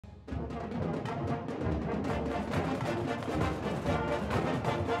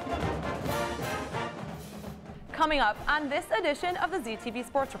Coming up on this edition of the ZTV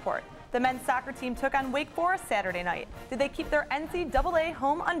Sports Report, the men's soccer team took on Wake Forest Saturday night. Did they keep their NCAA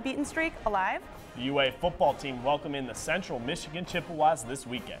home unbeaten streak alive? The UA football team welcomed in the Central Michigan Chippewas this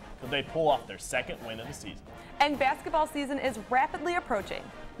weekend. Could they pull off their second win of the season? And basketball season is rapidly approaching.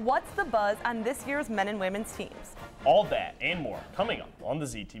 What's the buzz on this year's men and women's teams? All that and more coming up on the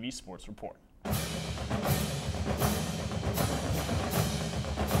ZTV Sports Report.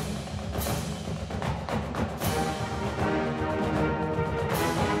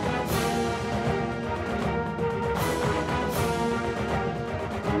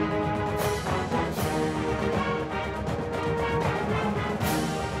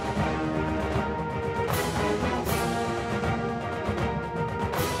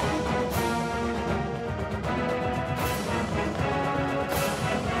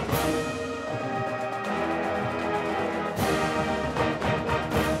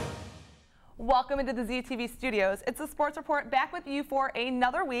 Welcome into the ZTV studios. It's the Sports Report back with you for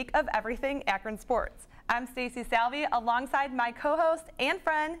another week of everything Akron sports. I'm Stacy Salvi alongside my co-host and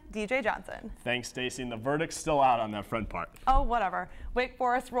friend, DJ Johnson. Thanks, Stacy. And the verdict's still out on that front part. Oh, whatever. Wake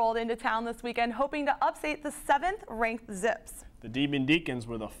Forest rolled into town this weekend hoping to upset the 7th-ranked Zips. The Demon Deacons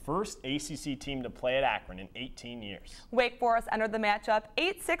were the first ACC team to play at Akron in 18 years. Wake Forest entered the matchup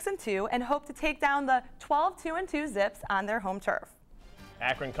 8-6-2 and hoped to take down the 12-2-2 Zips on their home turf.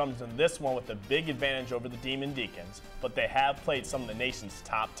 Akron comes in this one with a big advantage over the Demon Deacons, but they have played some of the nation's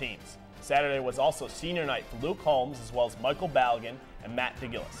top teams. Saturday was also senior night for Luke Holmes as well as Michael Baligan and Matt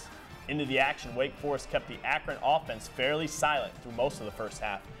DeGillis. Into the action, Wake Forest kept the Akron offense fairly silent through most of the first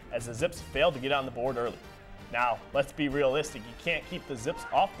half as the Zips failed to get on the board early. Now, let's be realistic, you can't keep the Zips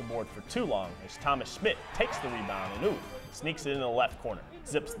off the board for too long as Thomas Schmidt takes the rebound and sneaks it in the left corner.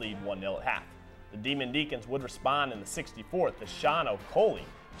 Zips lead 1-0 at half. The Demon Deacons would respond in the 64th as Sean O'Coley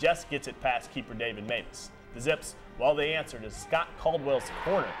just gets it past keeper David Mavis. The Zips, well, they answered as Scott Caldwell's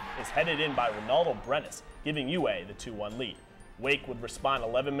corner is headed in by Ronaldo Brennis, giving UA the 2-1 lead. Wake would respond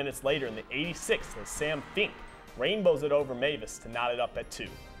 11 minutes later in the 86th as Sam Fink rainbows it over Mavis to knot it up at 2.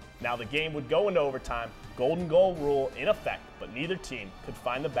 Now the game would go into overtime, golden goal rule in effect, but neither team could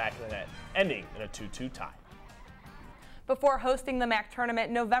find the back of the net, ending in a 2-2 tie. Before hosting the MAC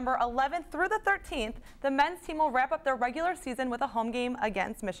tournament November 11th through the 13th, the men's team will wrap up their regular season with a home game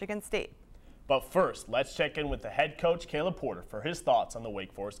against Michigan State. But first, let's check in with the head coach, Caleb Porter, for his thoughts on the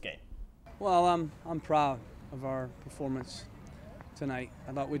Wake Forest game. Well, I'm proud of our performance tonight.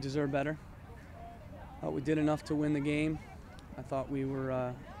 I thought we deserved better. I thought we did enough to win the game. I thought we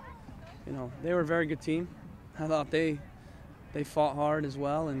were, they were a very good team. I thought they fought hard as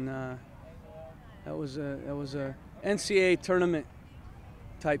well, and that was a NCAA tournament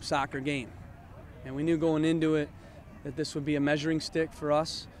type soccer game, and we knew going into it that this would be a measuring stick for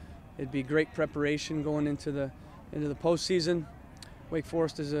us. It'd be great preparation going into the postseason. Wake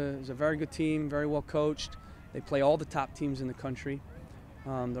Forest is a very good team, very well coached. They play all the top teams in the country.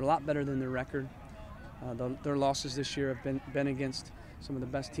 They're a lot better than their record. Their losses this year have been against some of the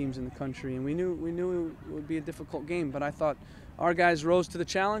best teams in the country, and we knew it would be a difficult game. But I thought our guys rose to the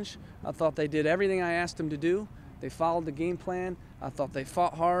challenge. I thought they did everything I asked them to do. They followed the game plan. I thought they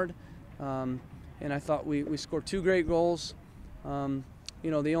fought hard, and I thought we scored 2 great goals.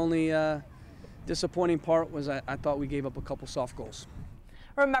 The only disappointing part was I thought we gave up a couple soft goals.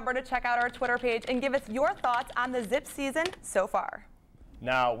 Remember to check out our Twitter page and give us your thoughts on the Zip season so far.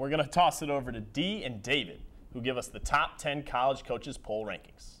 Now we're going to toss it over to Dee and David, who give us the top 10 college coaches poll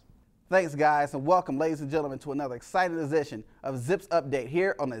rankings. Thanks, guys, and welcome, ladies and gentlemen, to another exciting edition of Zips Update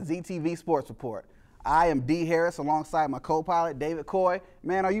here on the ZTV Sports Report. I am D. Harris alongside my co-pilot, David Coy.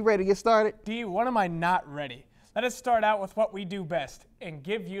 Man, are you ready to get started? D, when am I not ready? Let us start out with what we do best and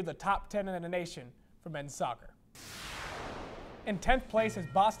give you the top 10 in the nation for men's soccer. In 10th place is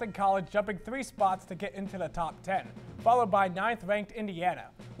Boston College, jumping 3 spots to get into the top 10, followed by 9th-ranked Indiana.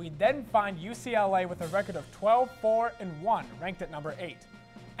 We then find UCLA with a record of 12-4-1, ranked at number 8.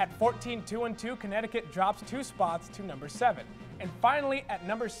 At 14-2-2, Connecticut drops 2 spots to number 7. And finally, at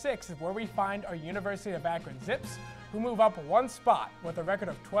number 6 is where we find our University of Akron Zips, who move up 1 spot with a record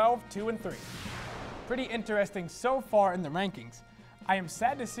of 12-2-3. Pretty interesting so far in the rankings. I am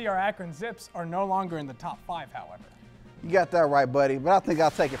sad to see our Akron Zips are no longer in the top 5, however. You got that right, buddy, but I think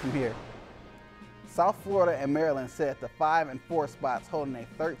I'll take it from here. South Florida and Maryland sit at the 5 and 4 spots, holding a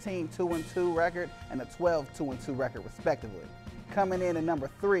 13-2-2 record and a 12-2-2 record, respectively. Coming in at number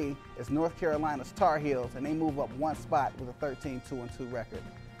 3 is North Carolina's Tar Heels, and they move up 1 spot with a 13-2-2 record,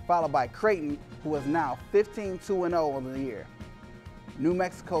 followed by Creighton, who is now 15-2-0 on the year. New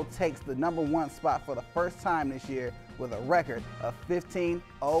Mexico takes the #1 spot for the first time this year with a record of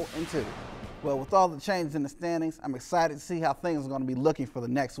 15-0-2. Well, with all the changes in the standings, I'm excited to see how things are going to be looking for the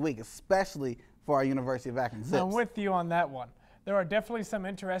next week, especially for our University of Akron Zips. I'm with you on that one. There are definitely some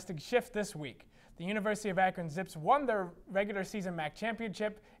interesting shifts this week. The University of Akron Zips won their regular season MAC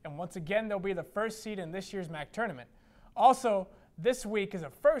championship, and once again, they'll be the first seed in this year's MAC tournament. Also, this week is a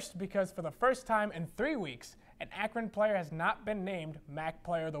first because for the first time in 3 weeks, an Akron player has not been named MAC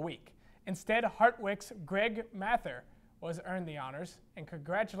Player of the Week. Instead, Hartwick's Greg Mather was earned the honors, and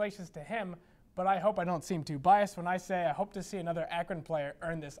congratulations to him, but I hope I don't seem too biased when I say I hope to see another Akron player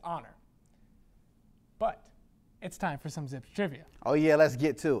earn this honor. But it's time for some Zips trivia. Oh yeah, let's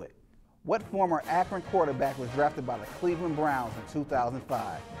get to it. What former Akron quarterback was drafted by the Cleveland Browns in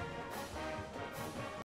 2005?